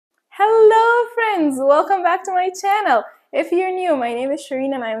friends, welcome back to my channel. If you're new, my name is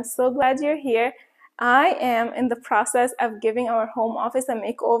Shereen and I'm so glad you're here. I am in the process of giving our home office a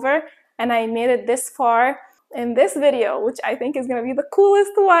makeover and I made it this far in this video, which I think is going to be the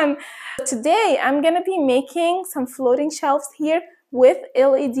coolest one. Today I'm going to be making some floating shelves here with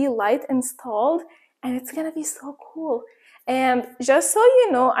LED light installed, and it's going to be so cool. And just so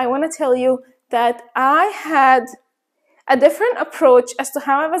you know, I want to tell you that I had a different approach as to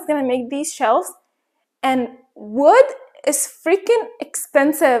how I was gonna make these shelves, and wood is freaking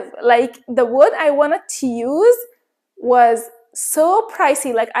expensive. Like, the wood I wanted to use was so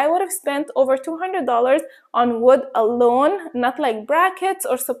pricey. Like, I would have spent over $200 on wood alone, not like brackets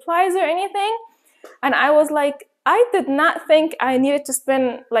or supplies or anything. And I was like, I did not think I needed to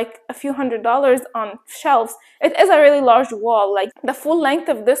spend like a few $100s on shelves. It is a really large wall. Like, the full length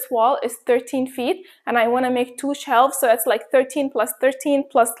of this wall is 13 feet and I want to make 2 shelves, so it's like 13 plus 13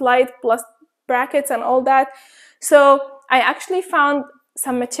 plus light plus brackets and all that. So I actually found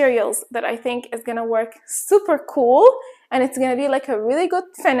some materials that I think is gonna work super cool, and it's gonna be like a really good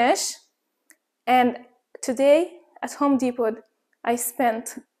finish. And today at Home Depot I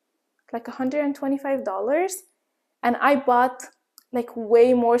spent like $125, and I bought like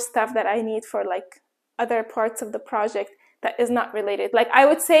way more stuff that I need for like other parts of the project that is not related. Like, I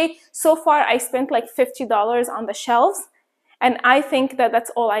would say so far I spent like $50 on the shelves, and I think that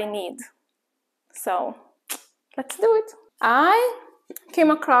that's all I need. So let's do it. I came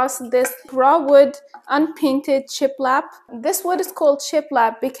across this raw wood unpainted shiplap. This wood is called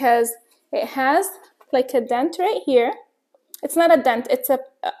shiplap because it has like a dent right here. It's not a dent, it's a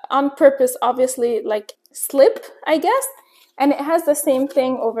on purpose, obviously, like slip, I guess. And it has the same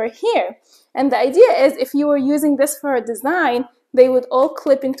thing over here. And the idea is, if you were using this for a design, they would all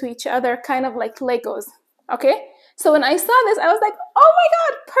clip into each other, kind of like Legos, okay? So when I saw this, I was like, oh my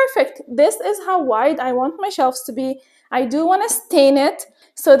God, perfect. This is how wide I want my shelves to be. I do want to stain it.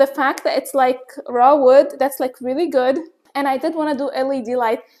 So the fact that it's like raw wood, that's like really good. And I did want to do LED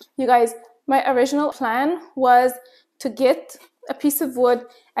light. You guys, my original plan was to get a piece of wood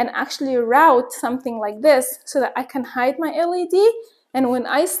and actually route something like this so that I can hide my LED. And when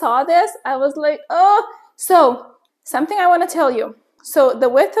I saw this, I was like, oh. So something I want to tell you. So the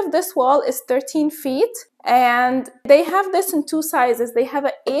width of this wall is 13 feet, and they have this in 2 sizes. They have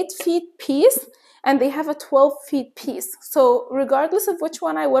an 8 feet piece and they have a 12 feet piece. So regardless of which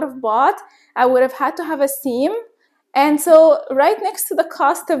one I would have bought, I would have had to have a seam. And so right next to the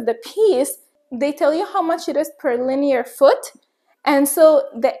cost of the piece, they tell you how much it is per linear foot. And so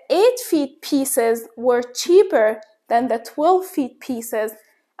the 8 feet pieces were cheaper than the 12 feet pieces.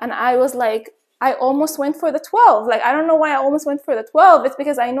 And I was like, I almost went for the 12. Like, I don't know why I almost went for the 12. It's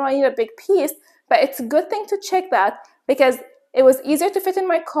because I know I need a big piece, but it's a good thing to check that because it was easier to fit in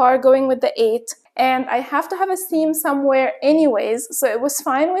my car going with the 8. And I have to have a seam somewhere anyways, so it was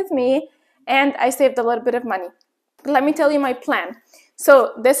fine with me, and I saved a little bit of money. Let me tell you my plan.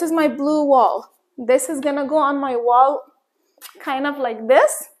 So this is my blue wall. This is gonna go on my wall kind of like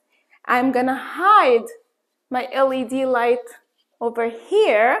this. I'm gonna hide my LED light over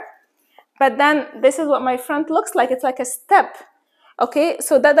here, but then this is what my front looks like. It's like a step, okay?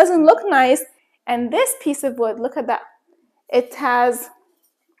 So that doesn't look nice. And this piece of wood, look at that. It has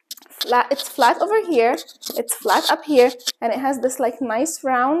flat, it's flat over here, it's flat up here, and it has this like nice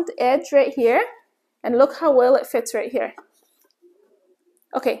round edge right here. And look how well it fits right here.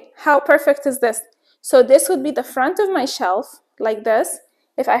 Okay, how perfect is this? So this would be the front of my shelf, like this.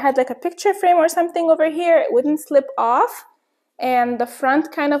 If I had like a picture frame or something over here, it wouldn't slip off. And the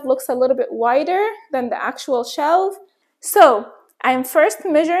front kind of looks a little bit wider than the actual shelf. So I'm first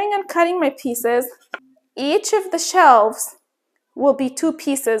measuring and cutting my pieces. Each of the shelves will be 2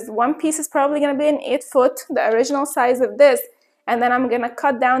 pieces. One piece is probably gonna be an 8 foot, the original size of this. And then I'm gonna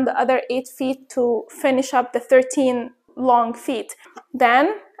cut down the other 8 feet to finish up the 13 long feet.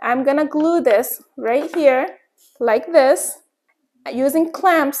 Then I'm gonna glue this right here like this using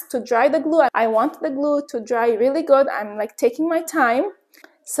clamps to dry the glue. I want the glue to dry really good. I'm like taking my time.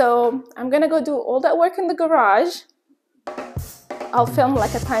 So I'm gonna go do all that work in the garage. I'll film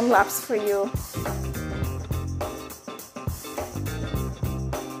like a time lapse for you.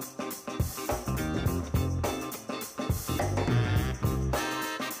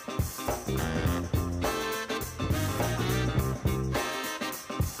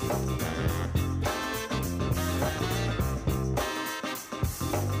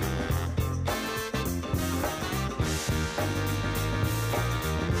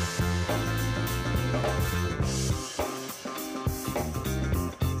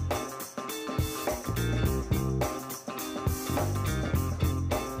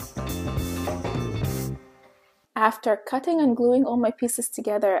 After cutting and gluing all my pieces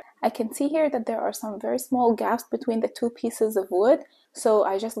together, I can see here that there are some very small gaps between the two pieces of wood. So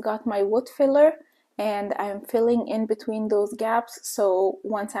I just got my wood filler and I'm filling in between those gaps. So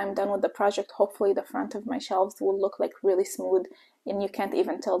once I'm done with the project, hopefully the front of my shelves will look like really smooth and you can't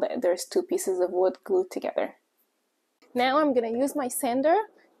even tell that there's two pieces of wood glued together. Now I'm gonna use my sander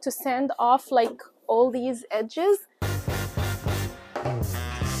to sand off like all these edges.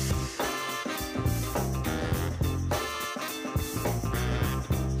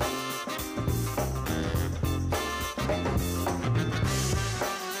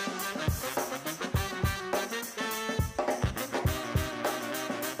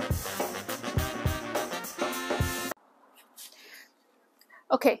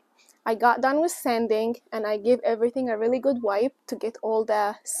 Okay, I got done with sanding and I gave everything a really good wipe to get all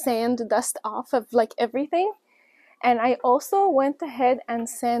the sand dust off of like everything. And I also went ahead and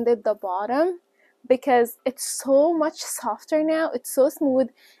sanded the bottom because it's so much softer now. It's so smooth.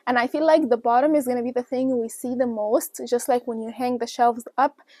 And I feel like the bottom is going to be the thing we see the most. Just like when you hang the shelves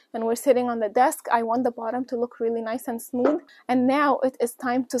up and we're sitting on the desk, I want the bottom to look really nice and smooth. And now it is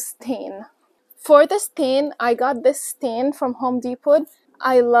time to stain. For the stain, I got this stain from Home Depot.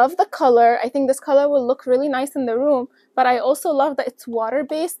 I love the color. I think this color will look really nice in the room, but I also love that it's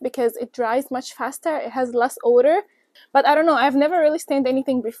water-based because it dries much faster. It has less odor. But I don't know, I've never really stained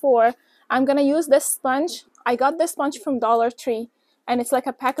anything before. I'm gonna use this sponge. I got this sponge from Dollar Tree, and it's like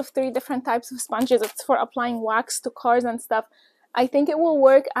a pack of 3 different types of sponges. It's for applying wax to cars and stuff. I think it will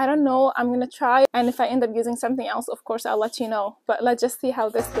work. I don't know. I'm gonna try, and if I end up using something else, of course, I'll let you know. But let's just see how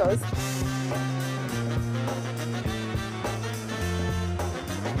this goes.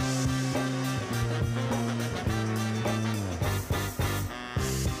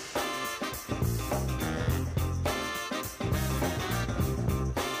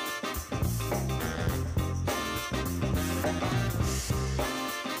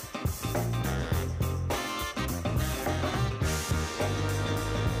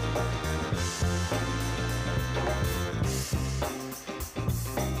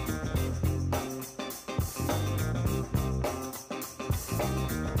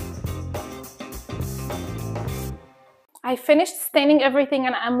 I finished staining everything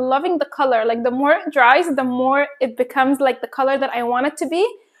and I'm loving the color. Like the more it dries, the more it becomes like the color that I want it to be.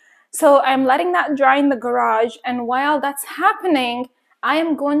 So I'm letting that dry in the garage, and while that's happening, I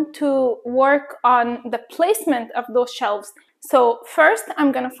am going to work on the placement of those shelves. So first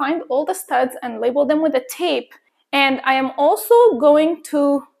I'm going to find all the studs and label them with a tape, and I am also going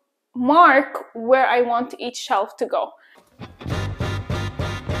to mark where I want each shelf to go.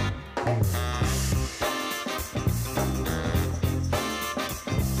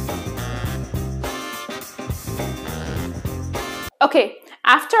 Okay,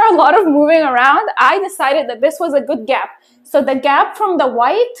 after a lot of moving around, I decided that this was a good gap. So the gap from the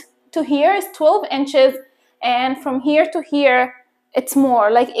white to here is 12 inches, and from here to here, it's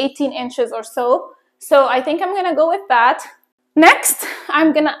more, like 18 inches or so. So I think I'm gonna go with that. Next,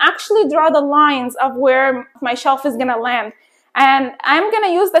 I'm gonna actually draw the lines of where my shelf is gonna land. And I'm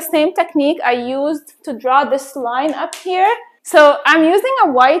gonna use the same technique I used to draw this line up here. So I'm using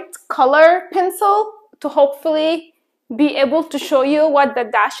a white color pencil to hopefully be able to show you what the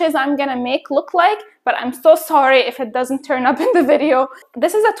dashes I'm gonna make look like, but I'm so sorry if it doesn't turn up in the video.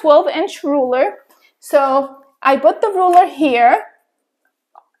 This is a 12-inch ruler. So I put the ruler here,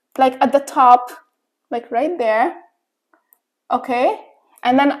 like at the top, like right there, okay?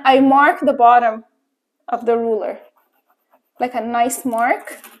 And then I mark the bottom of the ruler, like a nice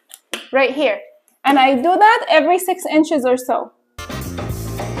mark right here. And I do that every 6 inches or so.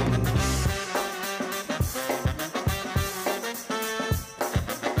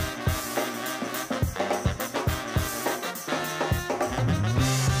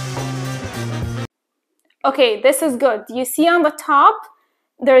 Okay, this is good. You see on the top,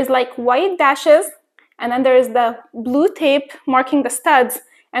 there's like white dashes, and then there's the blue tape marking the studs,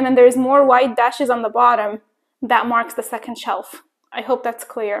 and then there's more white dashes on the bottom that marks the second shelf. I hope that's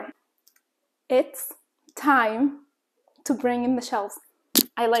clear. It's time to bring in the shelves.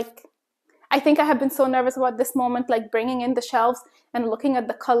 I think I have been so nervous about this moment, like bringing in the shelves and looking at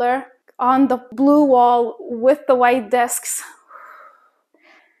the color on the blue wall with the white desks.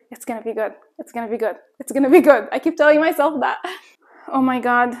 It's gonna be good. It's gonna be good. It's gonna be good. I keep telling myself that. Oh my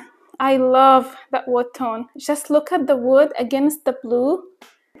God. I love that wood tone. Just look at the wood against the blue.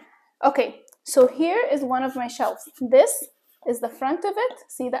 Okay, so here is one of my shelves. This is the front of it.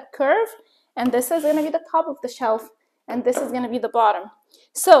 See that curve? And this is gonna be the top of the shelf. And this is gonna be the bottom.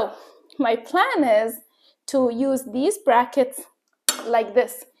 So my plan is to use these brackets like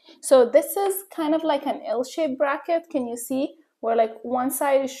this. So this is kind of like an L-shaped bracket. Can you see? Where like one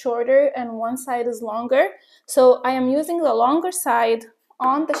side is shorter and one side is longer. So I am using the longer side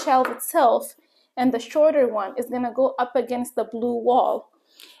on the shelf itself, and the shorter one is gonna go up against the blue wall.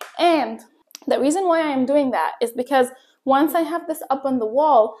 And the reason why I am doing that is because once I have this up on the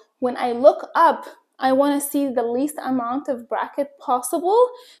wall, when I look up, I want to see the least amount of bracket possible.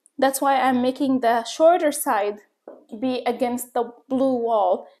 That's why I'm making the shorter side be against the blue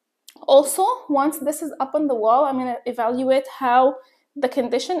wall. Also, once this is up on the wall, I'm going to evaluate how the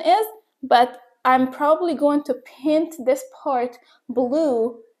condition is, but I'm probably going to paint this part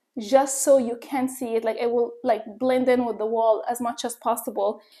blue just so you can see it, like it will like blend in with the wall as much as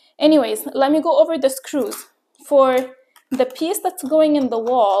possible. Anyways, let me go over the screws. For the piece that's going in the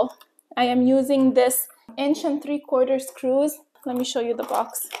wall, I am using this 1 3/4 screws. Let me show you the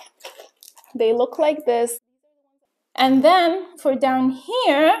box. They look like this. And then for down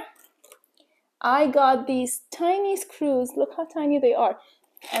here, I got these tiny screws. Look how tiny they are.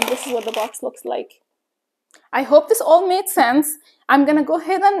 And this is what the box looks like. I hope this all made sense. I'm gonna go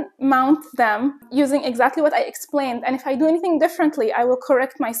ahead and mount them using exactly what I explained. And if I do anything differently, I will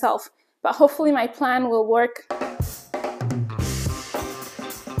correct myself. But hopefully my plan will work.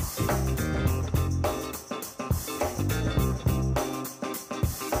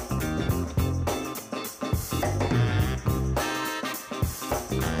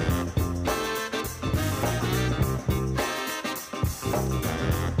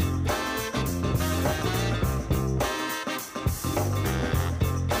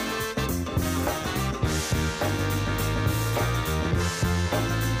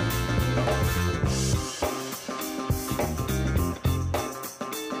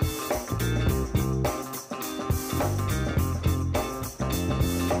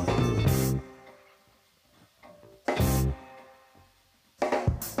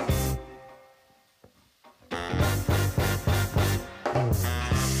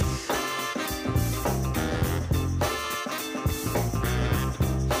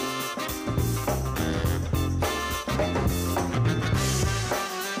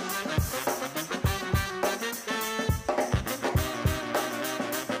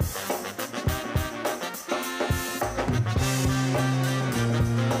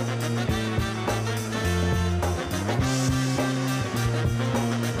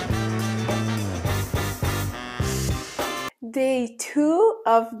 Day 2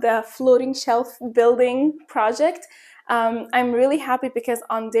 of the floating shelf building project. I'm really happy because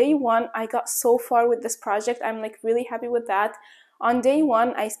on day 1 I got so far with this project. I'm like really happy with that. On day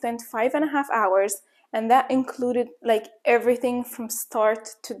 1 I spent 5.5 hours, and that included like everything from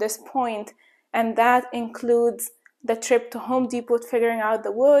start to this point, and that includes the trip to Home Depot, figuring out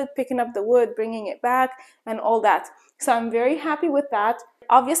the wood, picking up the wood, bringing it back, and all that. So I'm very happy with that.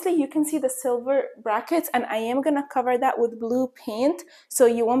 Obviously, you can see the silver brackets, and I am gonna cover that with blue paint, so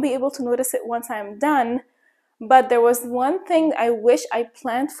you won't be able to notice it once I'm done. But there was one thing I wish I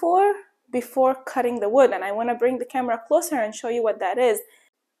planned for before cutting the wood, and I wanna bring the camera closer and show you what that is.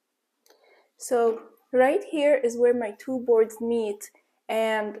 So right here is where my two boards meet,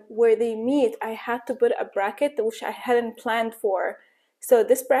 and where they meet, I had to put a bracket which I hadn't planned for. So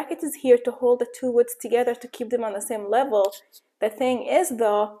this bracket is here to hold the two woods together to keep them on the same level. The thing is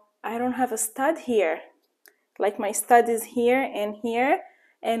though, I don't have a stud here. Like my stud is here,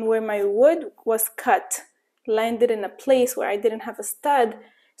 and where my wood was cut landed in a place where I didn't have a stud.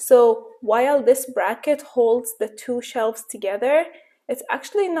 So while this bracket holds the two shelves together, it's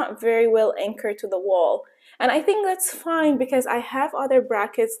actually not very well anchored to the wall. And I think that's fine because I have other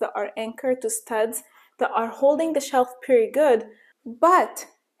brackets that are anchored to studs that are holding the shelf pretty good. But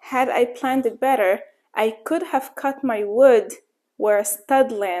had I planned it better, I could have cut my wood where a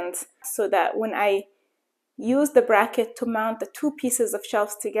stud lands, so that when I use the bracket to mount the two pieces of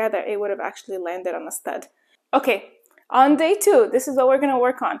shelves together, it would have actually landed on a stud. Okay, on day 2, this is what we're going to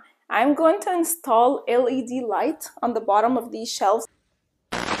work on. I'm going to install LED light on the bottom of these shelves.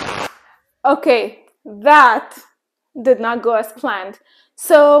 Okay, that did not go as planned.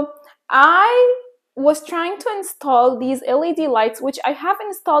 So I was trying to install these LED lights, which I have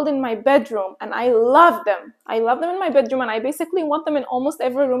installed in my bedroom, and I love them. I love them in my bedroom, and I basically want them in almost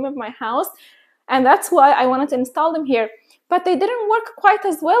every room of my house, and that's why I wanted to install them here. But they didn't work quite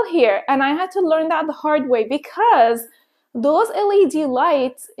as well here, and I had to learn that the hard way, because those LED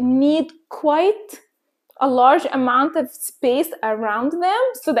lights need quite a large amount of space around them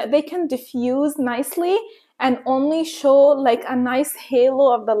so that they can diffuse nicely and only show like a nice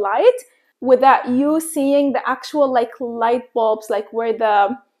halo of the light without you seeing the actual like light bulbs, like where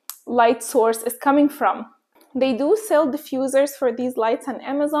the light source is coming from. They do sell diffusers for these lights on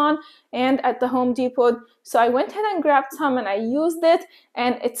Amazon and at the Home Depot. So I went ahead and grabbed some and I used it,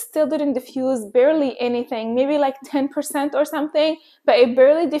 and it still didn't diffuse barely anything, maybe like 10% or something, but it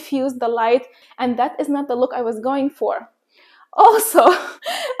barely diffused the light, and that is not the look I was going for. Also,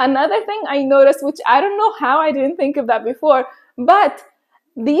 another thing I noticed, which I don't know how I didn't think of that before, but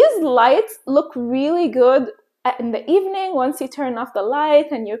these lights look really good in the evening once you turn off the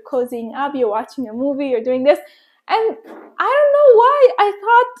light and you're cozying up, you're watching a movie, you're doing this. And I don't know why I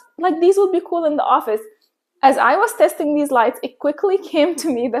thought like these would be cool in the office. As I was testing these lights, it quickly came to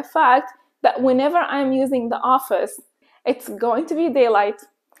me the fact that whenever I'm using the office, it's going to be daylight,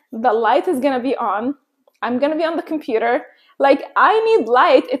 the light is going to be on, I'm going to be on the computer. Like, I need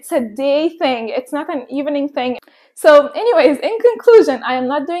light. It's a day thing. It's not an evening thing. So anyways, in conclusion, I am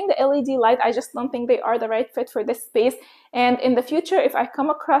not doing the LED light. I just don't think they are the right fit for this space. And in the future, if I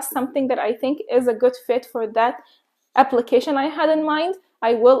come across something that I think is a good fit for that application I had in mind,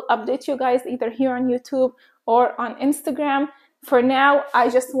 I will update you guys either here on YouTube or on Instagram. For now, I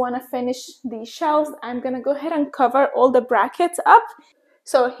just want to finish these shelves. I'm going to go ahead and cover all the brackets up.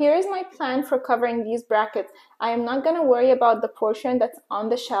 So here's my plan for covering these brackets. I am not going to worry about the portion that's on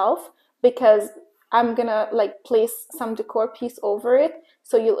the shelf because I'm going to like place some decor piece over it,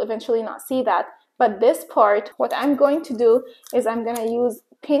 so you'll eventually not see that. But this part, what I'm going to do is I'm going to use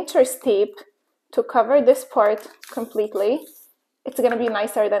painter's tape to cover this part completely. It's going to be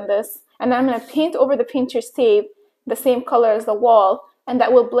nicer than this. And then I'm going to paint over the painter's tape the same color as the wall, and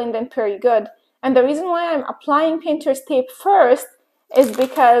that will blend in very good. And the reason why I'm applying painter's tape first is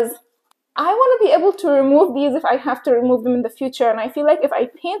because I want to be able to remove these if I have to remove them in the future. And I feel like if I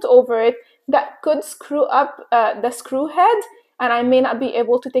paint over it, that could screw up the screw head, and I may not be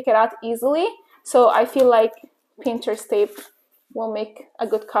able to take it out easily. So I feel like painter's tape will make a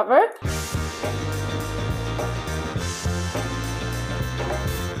good cover.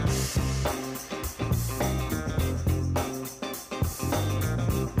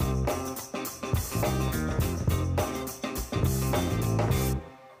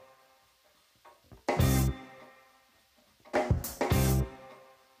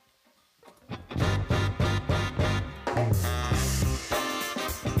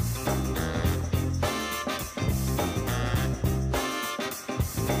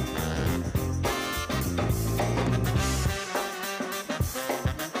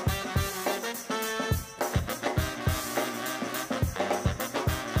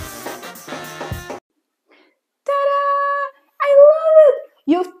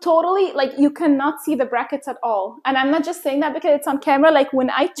 You totally, like, you cannot see the brackets at all. And I'm not just saying that because it's on camera. Like, when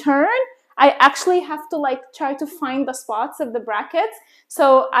I turn, I actually have to like try to find the spots of the brackets.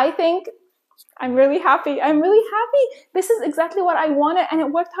 So I think I'm really happy. I'm really happy. This is exactly what I wanted, and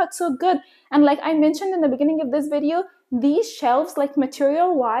it worked out so good. And like I mentioned in the beginning of this video, these shelves, like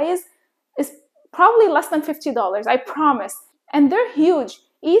material wise, is probably less than $50, I promise. And they're huge.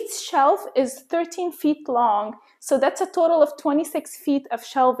 Each shelf is 13 feet long, so that's a total of 26 feet of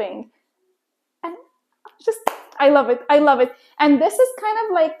shelving. And just, I love it. I love it. And this is kind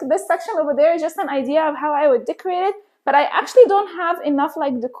of like, this section over there is just an idea of how I would decorate it, but I actually don't have enough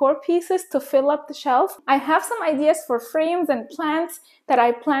like decor pieces to fill up the shelf. I have some ideas for frames and plants that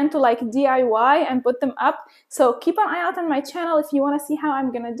I plan to like DIY and put them up. So keep an eye out on my channel if you want to see how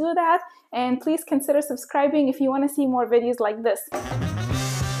I'm gonna do that. And please consider subscribing if you want to see more videos like this.